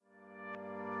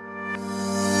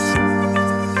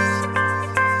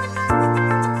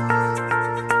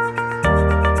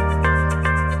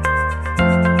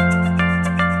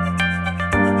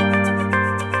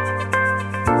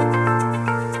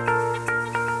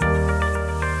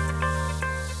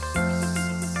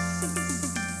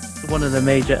One of the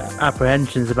major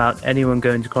apprehensions about anyone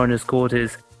going to coroner's court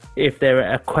is if there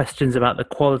are questions about the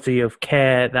quality of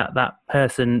care that that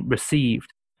person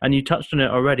received. And you touched on it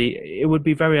already. It would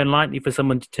be very unlikely for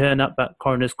someone to turn up at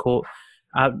coroner's court,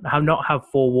 not have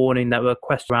forewarning that were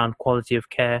questions around quality of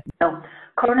care. No,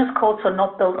 coroner's courts are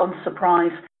not built on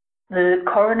surprise. The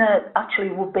coroner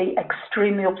actually would be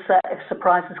extremely upset if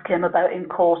surprises came about in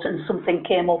court and something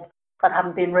came up that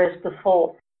hadn't been raised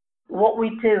before. What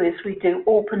we do is we do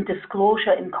open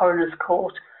disclosure in coroner's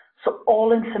court, so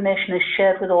all information is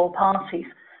shared with all parties.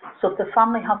 So if the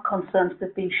family have concerns,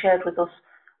 they've been shared with us.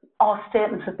 Our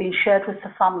statements have been shared with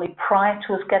the family prior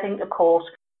to us getting to court,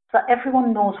 so that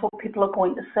everyone knows what people are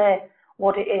going to say,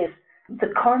 what it is.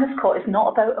 The coroner's court is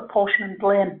not about apportioning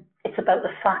blame. It's about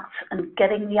the facts and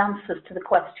getting the answers to the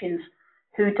questions.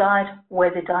 Who died,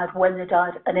 where they died, when they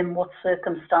died, and in what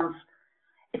circumstance.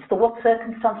 It's the what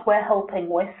circumstance we're helping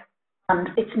with, and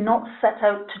it's not set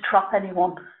out to trap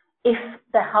anyone. If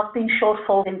there have been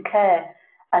shortfalls in care,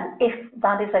 and if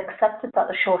that is accepted that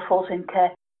the shortfalls in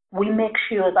care, we make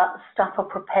sure that the staff are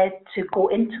prepared to go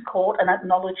into court and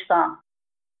acknowledge that.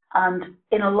 And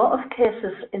in a lot of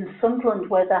cases in Sunderland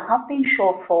where there have been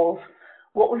shortfalls,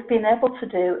 what we've been able to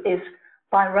do is,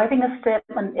 by writing a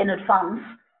statement in advance,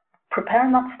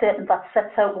 preparing that statement that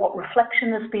sets out what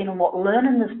reflection there's been and what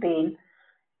learning there's been,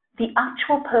 the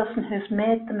actual person who's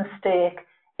made the mistake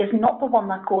is not the one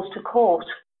that goes to court.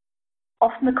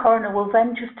 Often the coroner will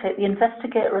then just take the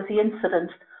investigator of the incident,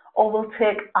 or will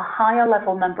take a higher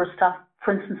level member of staff,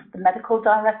 for instance the medical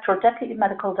director or deputy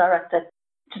medical director,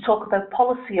 to talk about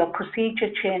policy or procedure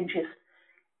changes.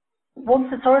 Once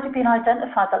it's already been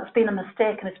identified that it's been a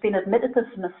mistake and it's been admitted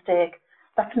as a mistake,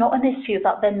 that's not an issue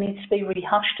that then needs to be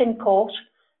rehashed in court.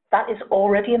 That is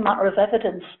already a matter of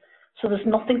evidence. So there's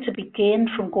nothing to be gained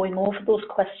from going over those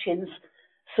questions.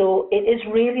 So it is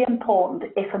really important,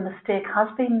 if a mistake has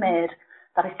been made,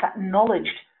 that it's acknowledged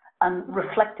and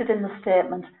reflected in the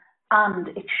statement, and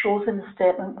it shows in the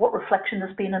statement what reflection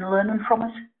there's been and learning from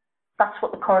it. That's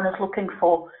what the coroner's looking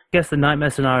for. I guess the nightmare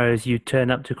scenario is you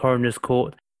turn up to coroner's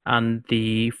court and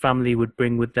the family would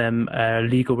bring with them a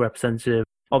legal representative.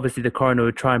 Obviously, the coroner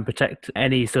would try and protect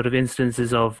any sort of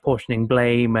instances of portioning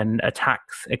blame and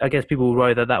attacks. I guess people will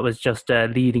worry that that was just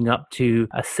leading up to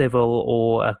a civil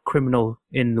or a criminal,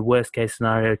 in the worst case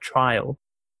scenario, trial.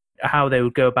 How they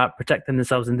would go about protecting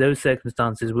themselves in those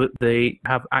circumstances? Would they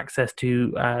have access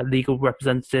to legal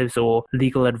representatives or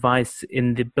legal advice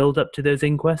in the build-up to those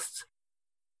inquests?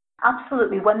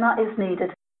 Absolutely, when that is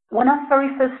needed. When I very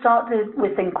first started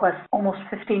with inquests almost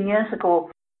 15 years ago,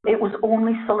 it was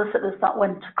only solicitors that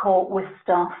went to court with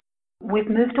staff. We've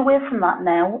moved away from that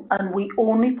now, and we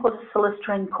only put a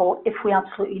solicitor in court if we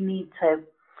absolutely need to.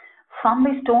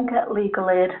 Families don't get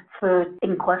legal aid for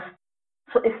inquests,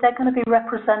 so if they're going to be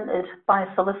represented by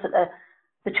a solicitor,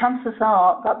 the chances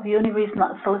are that the only reason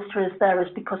that a solicitor is there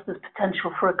is because there's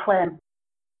potential for a claim.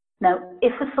 Now,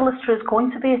 if a solicitor is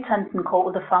going to be attending court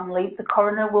with a family, the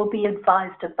coroner will be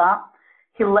advised of that.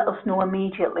 He'll let us know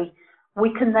immediately.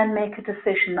 We can then make a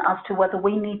decision as to whether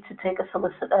we need to take a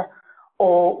solicitor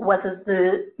or whether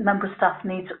the member of staff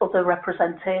needs other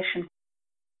representation.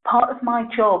 Part of my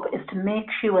job is to make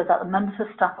sure that the members of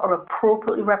staff are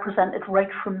appropriately represented right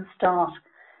from the start.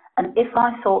 And if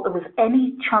I thought there was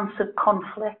any chance of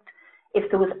conflict, if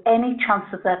there was any chance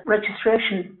of their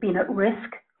registration being at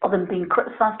risk or them being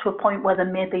criticised to a point where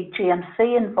there may be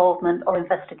GMC involvement or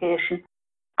investigation,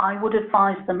 I would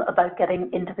advise them about getting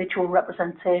individual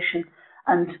representation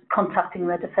and contacting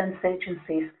their defence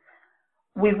agencies.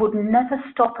 We would never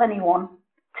stop anyone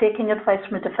taking advice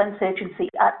from a defence agency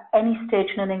at any stage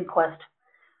in an inquest.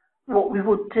 What we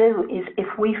would do is, if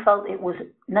we felt it was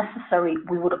necessary,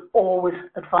 we would always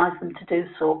advise them to do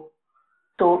so.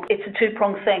 So it's a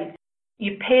two-pronged thing.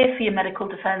 You pay for your medical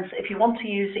defence. If you want to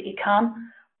use it, you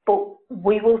can, but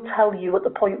we will tell you at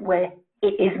the point where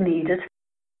it is needed.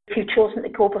 If you've chosen to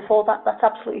go before that, that's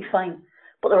absolutely fine.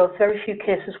 But there are very few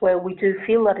cases where we do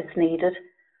feel that it's needed,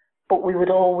 but we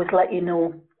would always let you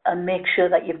know and make sure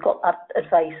that you've got that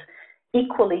advice.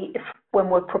 Equally, if when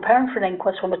we're preparing for an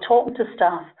inquest, when we're talking to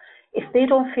staff, if they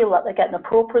don't feel that they're getting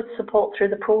appropriate support through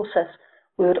the process,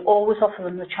 we would always offer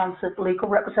them the chance of legal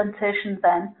representation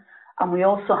then. And we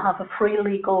also have a free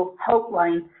legal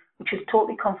helpline, which is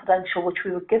totally confidential, which we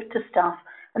would give to staff,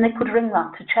 and they could ring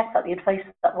that to check that the advice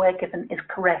that we're given is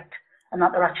correct and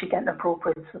that they're actually getting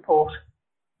appropriate support.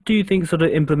 Do you think sort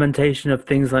of implementation of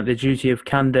things like the duty of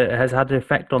candour has had an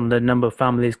effect on the number of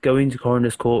families going to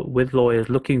coroner's court with lawyers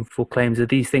looking for claims? Are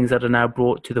these things that are now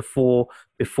brought to the fore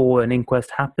before an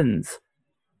inquest happens?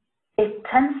 It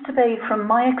tends to be, from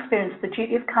my experience, the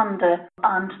duty of candour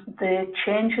and the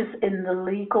changes in the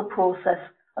legal process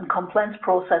and complaints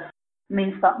process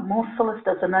means that most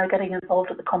solicitors are now getting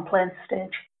involved at the complaint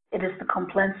stage. It is the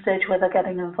complaint stage where they're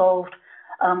getting involved.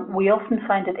 We often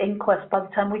find at inquest, by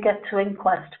the time we get to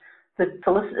inquest, the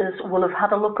solicitors will have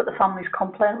had a look at the family's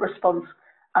complaint response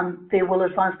and they will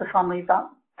advise the family that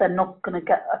they're not going to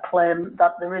get a claim,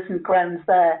 that there isn't grounds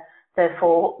there,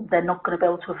 therefore they're not going to be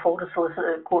able to afford a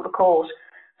solicitor to go to court.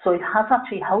 So it has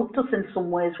actually helped us in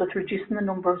some ways with reducing the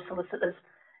number of solicitors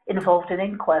involved in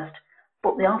inquest,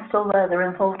 but they are still there, they're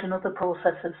involved in other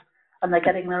processes and they're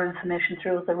getting their information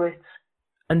through other routes.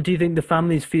 And do you think the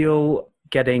families feel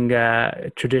getting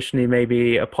traditionally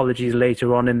maybe apologies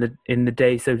later on in the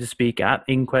day, so to speak, at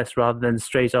inquest rather than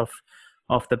straight off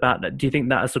the bat? Do you think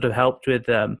that has sort of helped with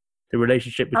the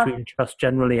relationship between trust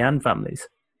generally and families?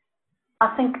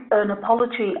 I think an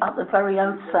apology at the very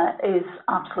outset is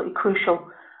absolutely crucial.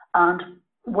 And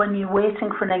when you're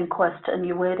waiting for an inquest and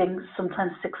you're waiting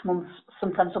sometimes 6 months,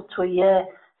 sometimes up to a year,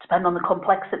 depending on the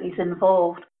complexities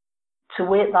involved, to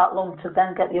wait that long to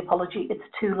then get the apology, it's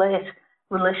too late.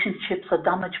 Relationships are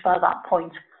damaged by that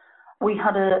point. We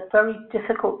had a very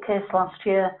difficult case last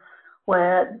year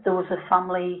where there was a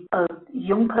family, a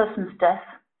young person's death,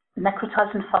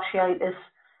 necrotizing fasciitis.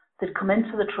 They'd come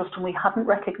into the trust and we hadn't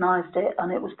recognised it,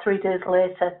 and it was 3 days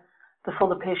later before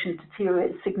the patient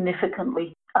deteriorated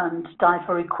significantly and died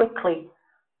very quickly.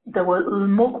 There were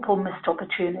multiple missed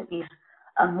opportunities,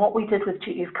 and what we did with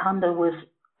duty of candour was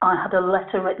I had a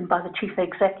letter written by the chief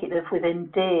executive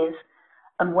within days,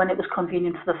 and when it was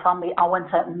convenient for the family, I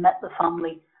went out and met the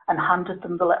family and handed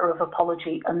them the letter of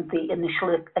apology and the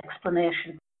initial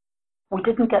explanation. We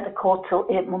didn't get to court till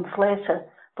 8 months later,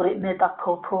 but it made that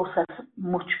court process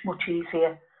much, much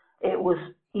easier. It was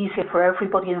easier for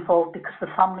everybody involved because the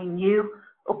family knew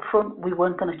up front we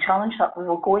weren't going to challenge that. We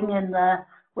were going in there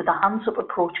with a hands-up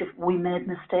approach if we made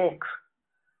mistakes.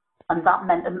 And that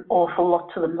meant an awful lot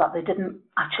to them, that they didn't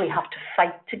actually have to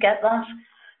fight to get that.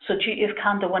 So duty of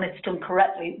candour, when it's done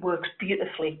correctly, works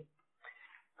beautifully.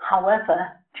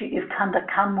 However, duty of candour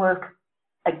can work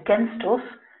against us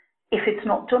if it's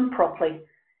not done properly.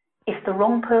 If the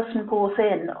wrong person goes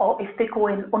in, or if they go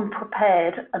in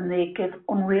unprepared and they give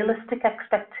unrealistic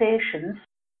expectations,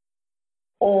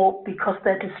 or because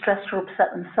they're distressed or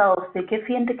upset themselves, they give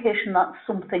the indication that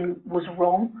something was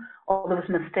wrong or there was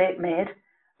a mistake made,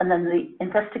 and then the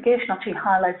investigation actually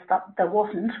highlights that there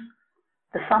wasn't,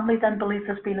 the family then believes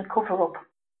there's been a cover-up.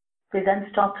 They then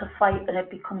start to fight and it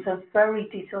becomes a very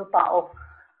detailed battle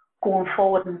going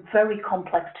forward and very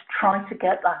complex to try to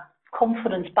get that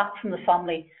confidence back from the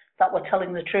family that we're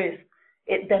telling the truth.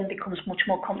 It then becomes much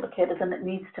more complicated than it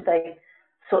needs to be.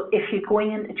 So if you're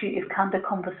going into duty of candour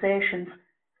conversations,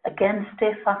 again,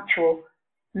 stay factual,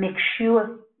 make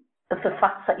sure of the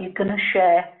facts that you're going to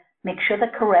share, make sure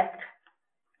they're correct,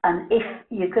 and if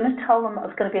you're going to tell them that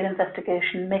there's going to be an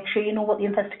investigation, make sure you know what the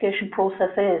investigation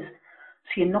process is,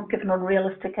 so you're not giving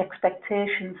unrealistic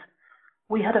expectations.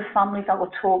 We had a family that were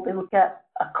told they would get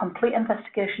a complete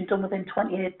investigation done within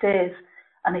 28 days,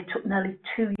 and it took nearly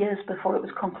 2 years before it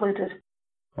was concluded.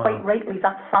 Wow. Quite rightly,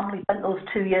 that family spent those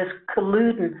 2 years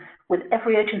colluding with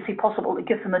every agency possible to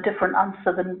give them a different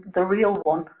answer than the real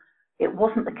one. It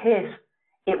wasn't the case.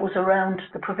 It was around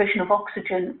the provision of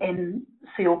oxygen in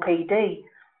COPD,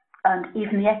 and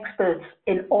even the experts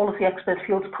in all of the expert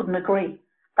fields couldn't agree.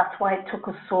 That's why it took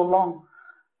us so long.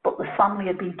 But the family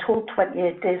had been told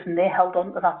 28 days and they held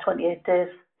on to that 28 days.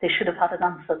 They should have had an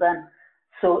answer then.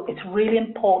 So it's really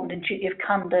important in duty of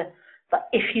candour that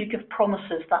if you give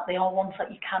promises, that they are ones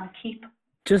that you can keep.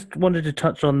 Just wanted to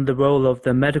touch on the role of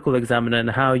the medical examiner and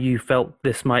how you felt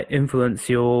this might influence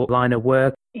your line of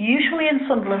work. Usually in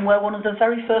Sunderland, we're one of the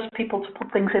very first people to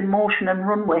put things in motion and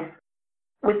run with.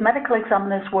 With medical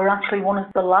examiners, we're actually one of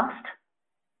the last,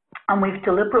 and we've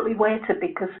deliberately waited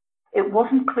because it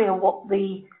wasn't clear what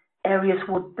the areas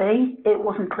would be, it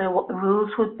wasn't clear what the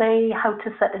rules would be, how to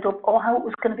set it up, or how it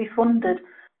was going to be funded.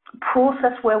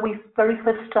 Process where we very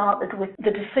first started with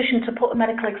the decision to put a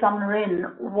medical examiner in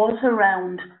was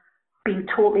around being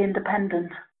totally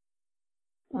independent.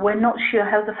 We're not sure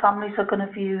how the families are going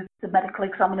to view the medical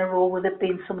examiner role, with it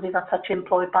being somebody that's actually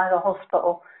employed by the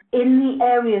hospital. In the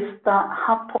areas that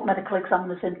have put medical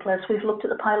examiners in place, we've looked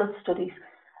at the pilot studies,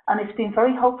 and it's been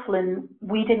very helpful in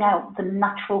weeding out the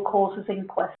natural causes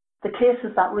inquest, the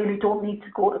cases that really don't need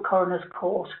to go to coroner's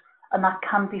court, and that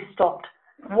can be stopped.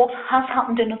 What has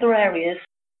happened in other areas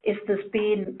is there's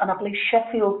been, and I believe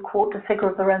Sheffield quoted a figure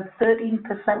of around 13%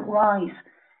 rise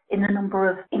in the number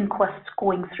of inquests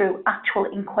going through, actual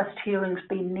inquest hearings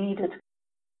being needed.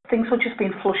 things were just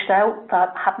being flushed out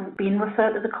that hadn't been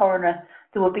referred to the coroner.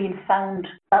 They were being found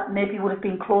that maybe would have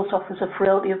been closed off as a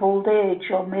frailty of old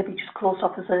age, or maybe just closed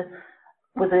off as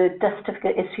with a death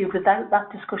certificate issue without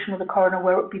that discussion with the coroner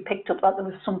where it would be picked up that there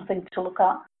was something to look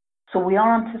at. So we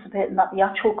are anticipating that the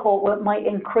actual court work might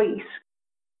increase,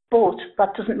 but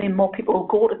that doesn't mean more people will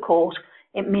go to court.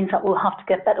 It means that we'll have to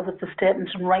get better with the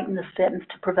statements and writing the statements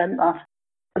to prevent that.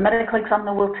 The medical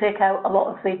examiner will take out a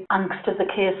lot of the angst of the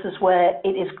cases where it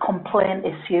is complaint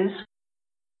issues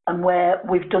and where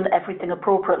we've done everything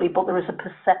appropriately, but there is a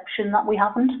perception that we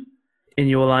haven't. In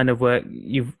your line of work,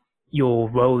 your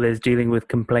role is dealing with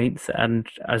complaints, and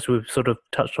as we've sort of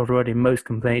touched on already, most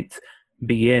complaints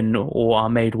begin or are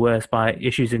made worse by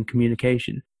issues in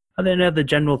communication. Are there any other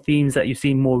general themes that you've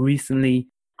seen more recently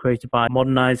created by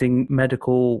modernizing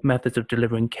medical methods of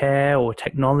delivering care or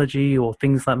technology or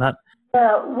things like that?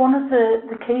 One of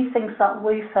the key things that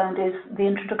we found is the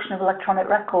introduction of electronic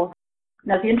records.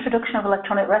 Now, the introduction of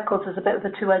electronic records is a bit of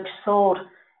a two-edged sword.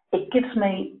 It gives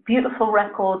me beautiful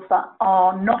records that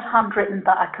are not handwritten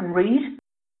that I can read,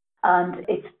 and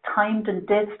it's timed and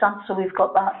date stamped, so we've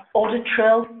got that audit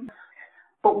trail.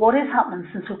 But what is happening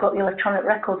since we've got the electronic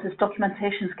records is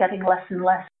documentation is getting less and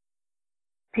less.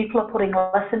 People are putting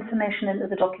less information into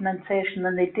the documentation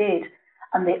than they did,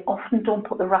 and they often don't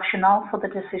put the rationale for the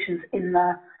decisions in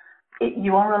there.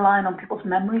 You are relying on people's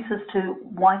memories as to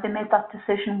why they made that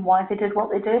decision, why they did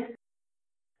what they did.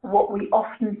 What we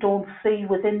often don't see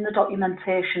within the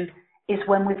documentation is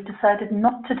when we've decided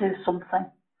not to do something.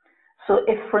 So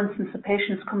if, for instance, a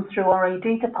patient's come through our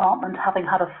AD department having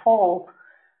had a fall,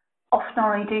 often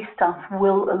our AD staff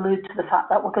will allude to the fact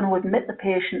that we're going to admit the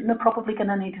patient and they're probably going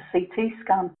to need a CT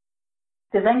scan.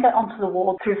 They then get onto the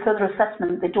ward through further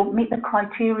assessment. They don't meet the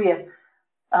criteria,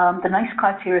 the NICE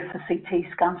criteria for CT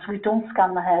scans, so we don't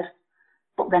scan the head.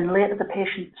 But then later the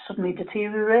patient suddenly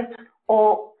deteriorates,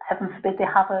 or heaven forbid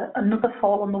they have another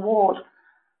fall on the ward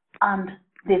and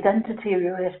they then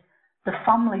deteriorate. The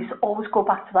families always go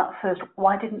back to that first.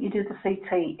 Why didn't you do the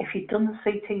CT? If you'd done the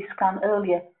CT scan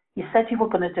earlier, you said you were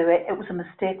going to do it, it was a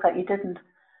mistake that you didn't.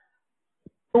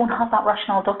 Don't have that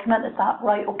rationale documented that,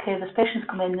 right, okay, this patient's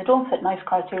come in, they don't fit NICE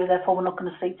criteria, therefore we're not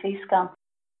going to CT scan.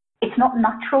 It's not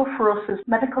natural for us as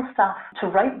medical staff to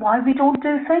write why we don't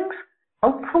do things.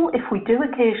 Helpful if we do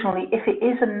occasionally, if it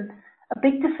is a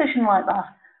big decision like that.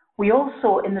 We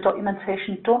also, in the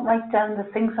documentation, don't write down the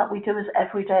things that we do as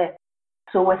every day.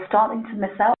 So we're starting to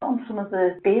miss out on some of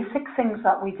the basic things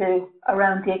that we do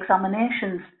around the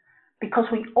examinations, because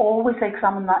we always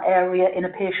examine that area in a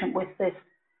patient with this.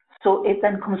 So it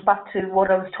then comes back to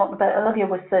what I was talking about earlier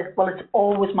with it's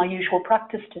always my usual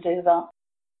practice to do that.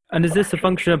 And is this a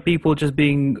function of people just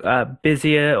being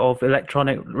busier, of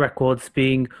electronic records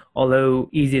being, although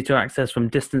easier to access from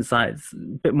distant sites, a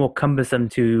bit more cumbersome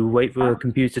to wait for a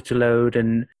computer to load?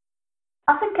 And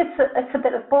I think it's a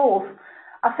bit of both.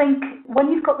 I think when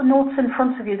you've got the notes in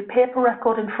front of you, the paper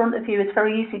record in front of you, it's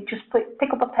very easy. Just pick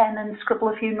up a pen and scribble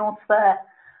a few notes there.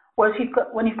 Whereas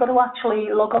when you've got to actually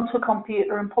log onto a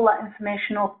computer and pull that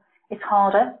information up, it's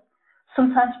harder.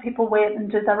 Sometimes people wait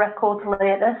and do their records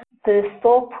later. The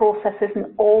thought process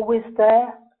isn't always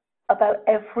there about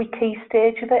every key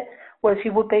stage of it, whereas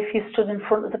you would be if you stood in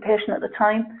front of the patient at the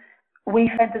time. We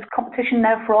find there's competition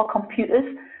now for our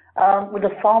computers, with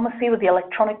the pharmacy, with the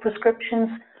electronic prescriptions,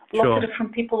 lots of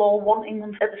different people all wanting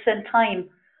them at the same time.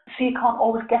 So you can't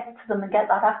always get to them and get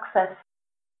that access.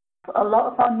 A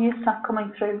lot of our new staff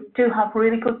coming through do have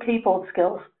really good keyboard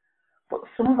skills, but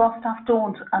some of our staff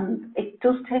don't, and it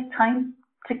does take time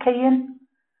to key in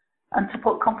and to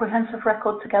put comprehensive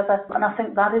record together, and I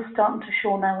think that is starting to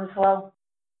show now as well.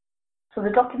 So the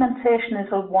documentation is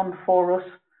a one for us.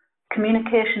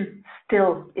 Communication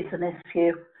still is an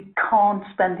issue. We can't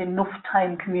spend enough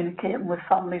time communicating with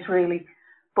families really,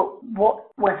 but what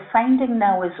we're finding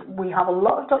now is we have a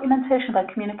lot of documentation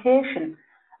about communication,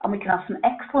 and we can have some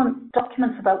excellent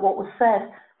documents about what was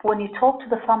said, but when you talk to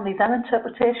the family, their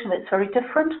interpretation of it's very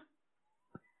different.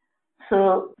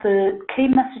 So the key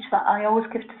message that I always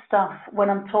give to staff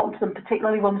when I'm talking to them,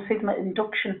 particularly when we see them at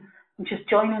induction and just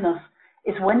joining us,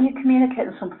 is when you communicate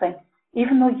something,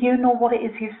 even though you know what it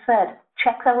is you've said,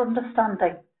 check their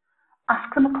understanding.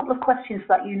 Ask them a couple of questions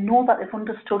so that you know that they've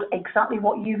understood exactly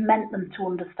what you meant them to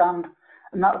understand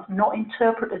and that they've not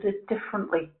interpreted it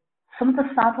differently. Some of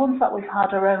the sad ones that we've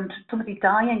had around somebody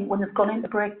dying when they've gone in to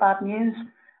break bad news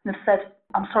and they've said,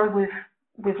 I'm sorry,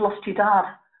 we've lost your dad.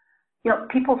 You know,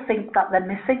 people think that they're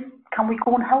missing. Can we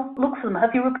go and help look for them?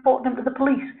 Have you reported them to the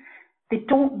police? They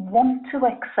don't want to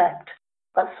accept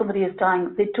that somebody is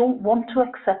dying. They don't want to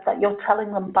accept that you're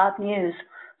telling them bad news.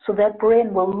 So their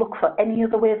brain will look for any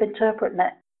other way of interpreting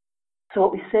it. So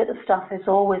what we say to staff is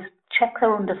always check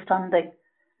their understanding.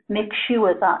 Make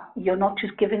sure that you're not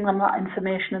just giving them that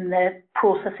information and they're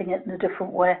processing it in a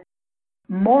different way.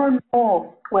 More and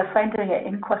more, we're finding at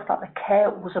inquest that the care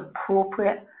was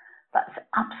appropriate. That's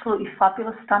absolutely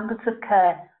fabulous standards of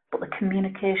care, but the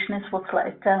communication is what's let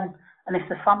it down. And if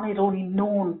the family had only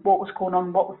known what was going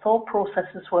on, what the thought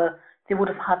processes were, they would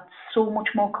have had so much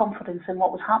more confidence in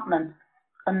what was happening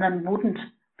and then wouldn't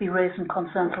be raising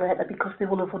concerns later because they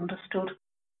will have understood.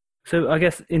 So I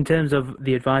guess in terms of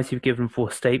the advice you've given for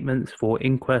statements, for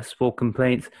inquests, for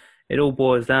complaints, it all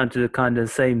boils down to the kind of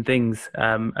same things,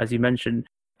 as you mentioned,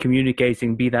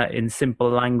 communicating, be that in simple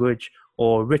language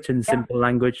or written simple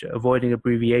language, avoiding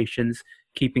abbreviations,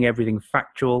 keeping everything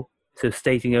factual, so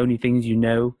stating only things you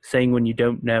know, saying when you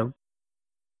don't know,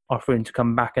 offering to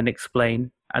come back and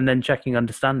explain, and then checking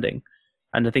understanding.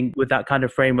 And I think with that kind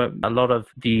of framework, a lot of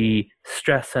the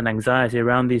stress and anxiety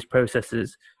around these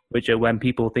processes, which are when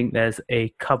people think there's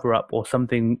a cover-up or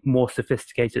something more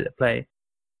sophisticated at play,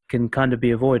 can kind of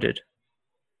be avoided.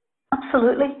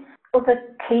 Absolutely. But the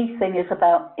key thing is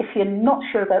about, if you're not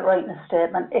sure about writing a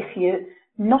statement, if you're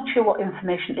not sure what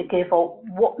information to give or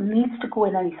what needs to go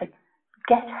in anything,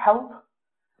 get help.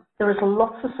 There is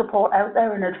lots of support out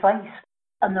there and advice,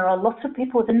 and there are lots of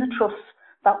people within the trusts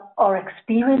that are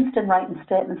experienced in writing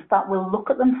statements that will look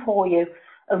at them for you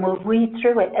and will read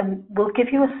through it and will give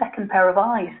you a second pair of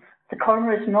eyes. The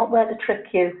coroner is not there to trick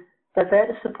you. They're there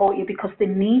to support you because they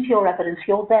need your evidence.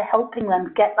 You're there helping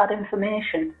them get that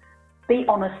information. Be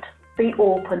honest, be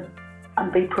open,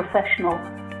 and be professional,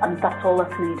 and that's all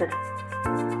that's needed.